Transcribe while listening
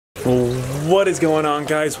What is going on,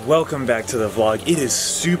 guys? Welcome back to the vlog. It is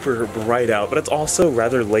super bright out, but it's also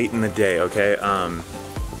rather late in the day, okay?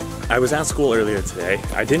 I was at school earlier today.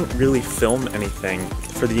 I didn't really film anything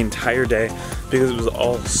for the entire day because it was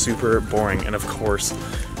all super boring, and of course,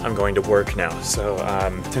 I'm going to work now. So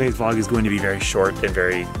today's vlog is going to be very short and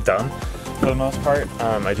very dumb for the most part.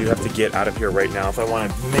 I do have to get out of here right now if I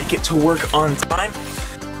want to make it to work on time.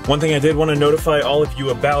 One thing I did want to notify all of you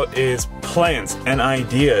about is plans and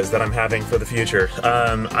ideas that I'm having for the future.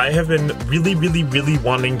 I have been really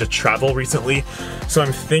wanting to travel recently, so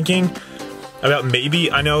I'm thinking about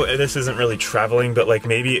maybe, I know this isn't really traveling, but like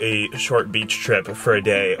maybe a short beach trip for a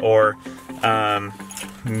day, or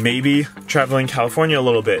maybe traveling California a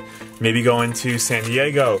little bit, maybe going to San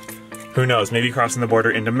Diego, who knows, maybe crossing the border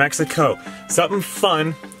into Mexico. Something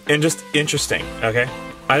fun and just interesting, okay?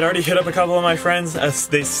 I'd already hit up a couple of my friends.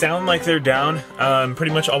 They sound like they're down.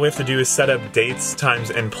 Pretty much all we have to do is set up dates, times,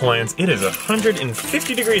 and plans. It is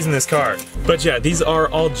 150 degrees in this car. But yeah, these are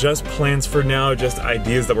all just plans for now, just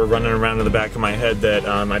ideas that were running around in the back of my head that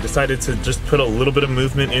I decided to just put a little bit of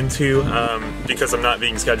movement into because I'm not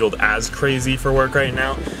being scheduled as crazy for work right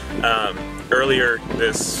now. Earlier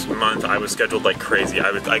this month, I was scheduled like crazy.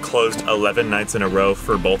 I closed 11 nights in a row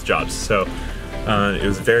for both jobs, so it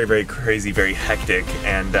was very crazy, very hectic,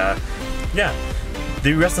 and yeah,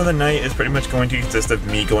 the rest of the night is pretty much going to consist of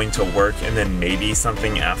me going to work and then maybe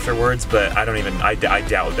something afterwards, but I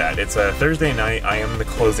doubt that. It's a Thursday night, I am the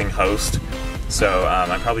closing host, so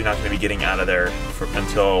I'm probably not going to be getting out of there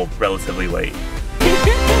until relatively late.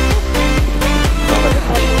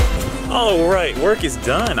 Alright, work is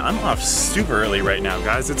done. I'm off super early right now,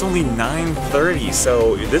 guys. It's only 9:30,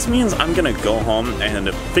 so this means I'm gonna go home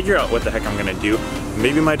and figure out what the heck I'm gonna do.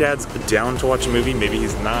 Maybe my dad's down to watch a movie, maybe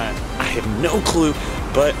he's not. I have no clue,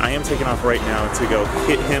 but I am taking off right now to go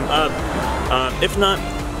hit him up. If not,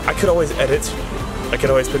 I could always edit. I could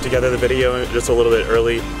always put together the video just a little bit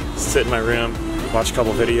early, sit in my room, watch a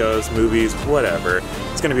couple videos, movies, whatever.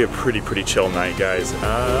 It's gonna be a pretty chill night, guys.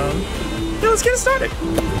 Yeah, let's get it started.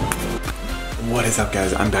 What is up,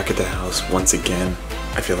 guys? I'm back at the house once again.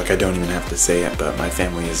 I feel like I don't even have to say it, but my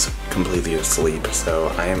family is completely asleep, so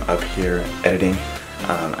I am up here editing.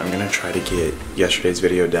 I'm gonna try to get yesterday's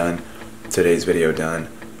video done, today's video done,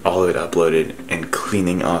 all of it uploaded, and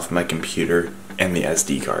cleaning off my computer and the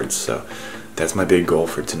SD cards. So that's my big goal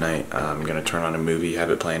for tonight. I'm gonna turn on a movie,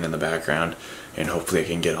 have it playing in the background, and hopefully I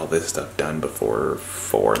can get all this stuff done before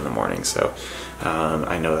 4 in the morning. So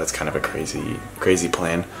I know that's kind of a crazy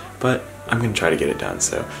plan, but I'm gonna try to get it done.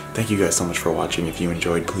 So thank you guys so much for watching. If you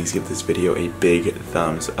enjoyed, please give this video a big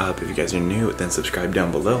thumbs up. If you guys are new, then subscribe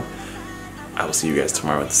down below. I will see you guys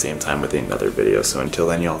tomorrow at the same time with another video. So until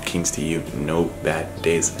then, y'all, kings to you, no bad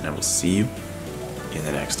days, and I will see you in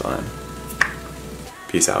the next one.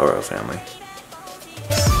 Peace out, royal family.